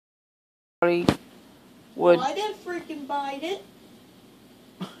would. Well, I didn't freaking bite it.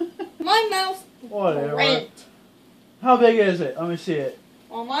 My mouth's Whatever. great. How big is it? Let me see it.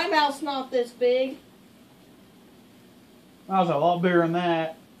 Well, my mouth's not this big. Mine's a lot bigger than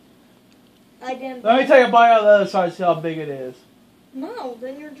that. I didn't. Let me take a bite out of the other side and see how big it is. No,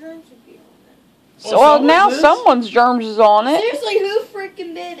 then your germs would be on it. So, well, now someone's germs is on it. Seriously, who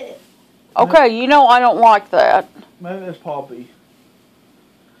freaking did it? Okay, you know I don't like that. Maybe it's Poppy.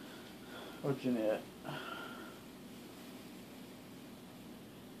 Or Jeanette.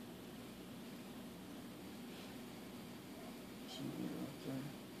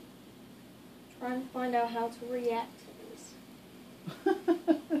 Trying to find out how to react to this.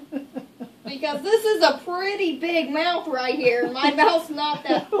 Because this is a pretty big mouth right here. My mouth's not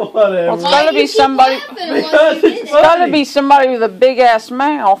that. Whatever. Well, it's gotta be somebody. It's gotta be somebody with a big ass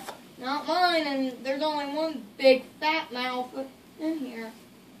mouth. Not mine, and there's only one big fat mouth in here.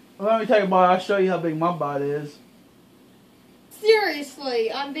 Well, let me take a bite. I'll show you how big my bite is.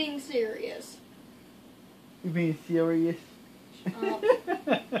 Seriously, I'm being serious. You being serious?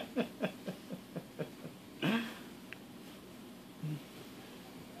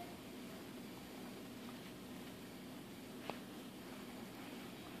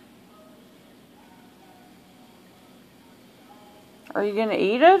 Are you gonna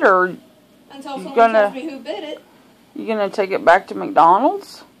eat it, or until someone tells me who bit it? You gonna take it back to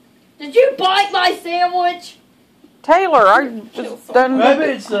McDonald's? Did you bite my sandwich? Taylor, I just done. Maybe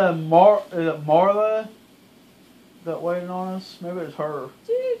it's Marla that waiting on us. Maybe it's her.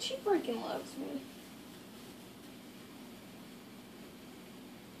 Dude, she freaking loves me.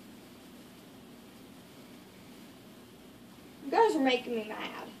 You guys are making me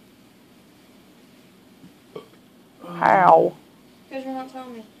mad. How? Because you're not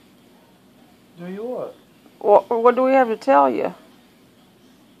telling me. Do you what? What do we have to tell you?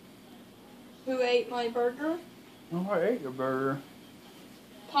 Who ate my burger? Oh, I ate your burger.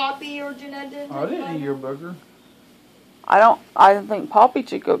 Poppy or Jeanette didn't? I didn't eat your burger. I think Poppy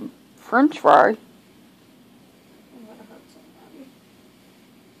took a French fry. I'm gonna hurt somebody.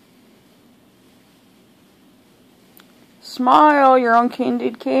 Smile, you're on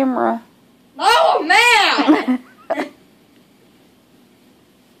candid camera. Oh, man!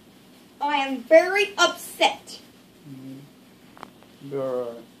 I am very upset. Be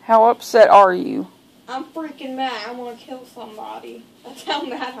alright. How upset are you? I'm freaking mad. I want to kill somebody. That's how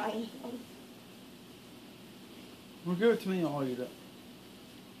mad I am. Well, give it to me. I'll eat it.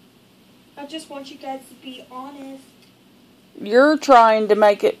 I just want you guys to be honest. You're trying to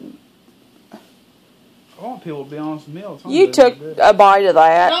make it. I want people to be honest with me all the time. You took a bite of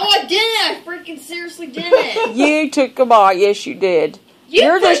that. No, I didn't. I freaking seriously didn't. You took a bite. Yes, you did.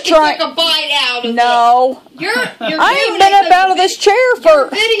 You're just trying to took a bite out of No. it. You're I ain't been up out of this chair for... You're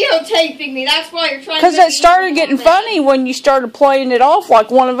videotaping me. That's why you're trying to... Because it started getting funny when you started playing it off like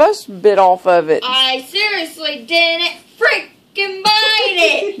one of us bit off of it. I seriously didn't freaking bite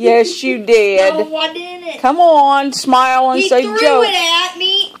it. Yes, you did. No, I didn't. Come on, smile and say joke. He threw it at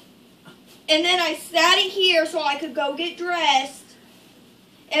me, and then I sat it here so I could go get dressed.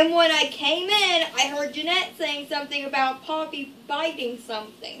 And when I came in, I heard Jeanette saying something about Poppy biting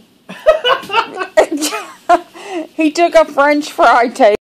something. He took a French fry taste.